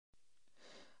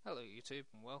YouTube,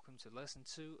 and welcome to lesson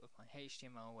 2 of my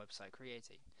HTML website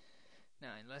creating. Now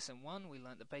in lesson 1 we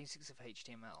learnt the basics of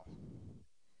HTML.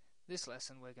 This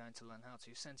lesson we're going to learn how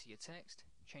to center your text,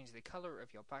 change the color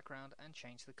of your background, and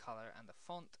change the color and the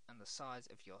font and the size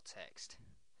of your text.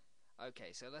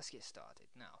 Okay, so let's get started.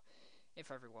 Now,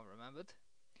 if everyone remembered,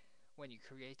 when you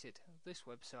created this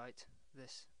website,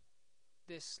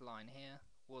 this line here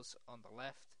was on the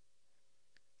left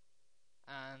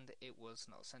and it was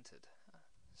not centered.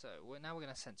 So now we're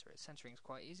going to center it. Centering is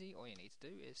quite easy. All you need to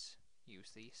do is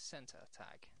use the center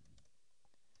tag.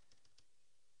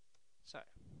 So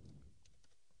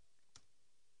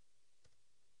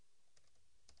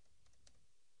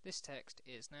this text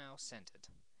is now centered.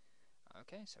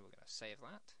 Okay, so we're going to save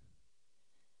that.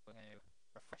 We're going to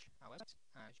refresh our website,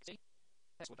 and as you can see,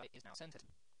 text website is now centered.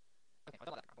 Okay,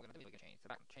 now that, what we're going to do is we're going to change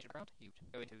the background. You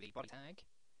go into the body tag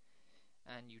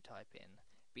and you type in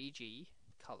BG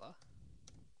color,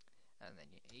 and then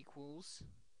you equals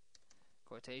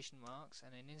quotation marks,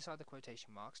 and then inside the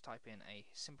quotation marks type in a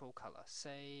simple color,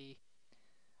 say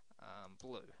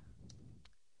blue.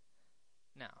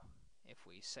 Now if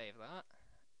we save that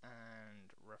and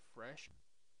refresh,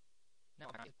 now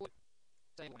our background is blue.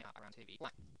 Say we want our background to be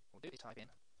black. We'll do is type in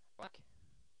black,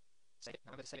 save it.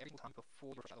 Now I'm going to save it every single time before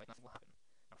you refresh, otherwise nothing will happen.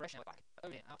 Now refresh, now it's black. Oh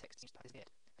yeah, our text seems to have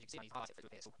disappeared. As you can see, I need to highlight it for it to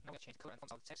appear. So now we're going to change the colour and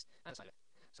font of the text and the size of it.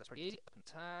 So that's pretty easy. Open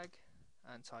tag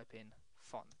and type in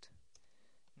font.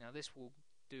 Now this will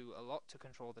do a lot to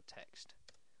control the text,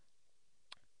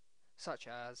 such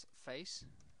as face,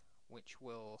 which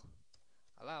will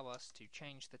allow us to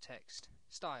change the text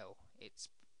style.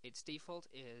 Its default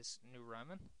is New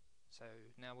Roman, so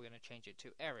now we're going to change it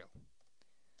to Arial.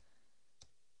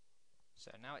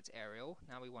 So now it's Arial.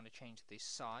 Now we want to change the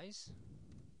size,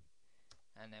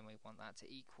 and then we want that to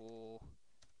equal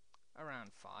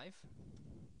around 5,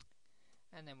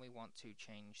 and then we want to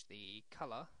change the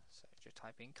color, so just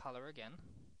type in color again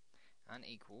and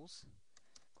equals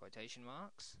quotation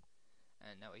marks,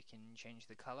 and now we can change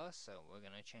the color, so we're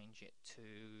going to change it to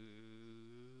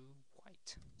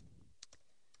white.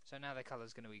 So now the color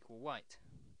is going to equal white.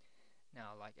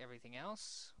 Now, like everything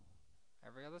else,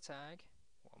 every other tag,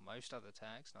 well, most other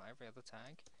tags, not every other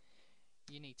tag,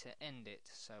 you need to end it,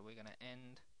 so we're going to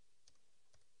end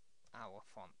our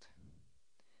font.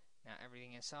 Now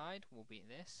everything inside will be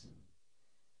this.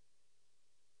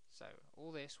 So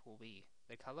all this will be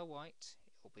the color white,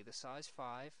 it will be the size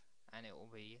 5, and it will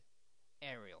be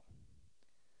Arial.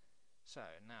 So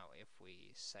now if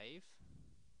we save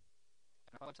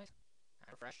and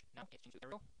refresh, now it's changed to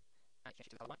Arial, and it's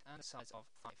changed to the color white and the size of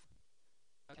 5.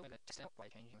 Okay, we're going to test it out by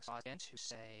changing the size again to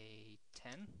say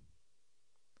 10.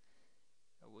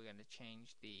 We're going to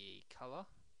change the color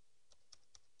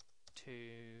to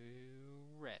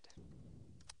red.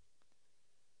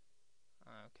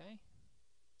 Okay.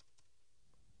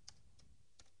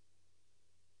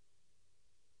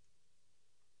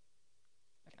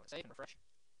 Okay, now let's save and refresh.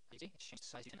 As you see, it's changed the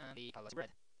size to 10 and the color to red.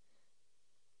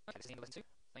 Okay, this is the end of lesson 2.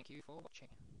 Thank you for watching.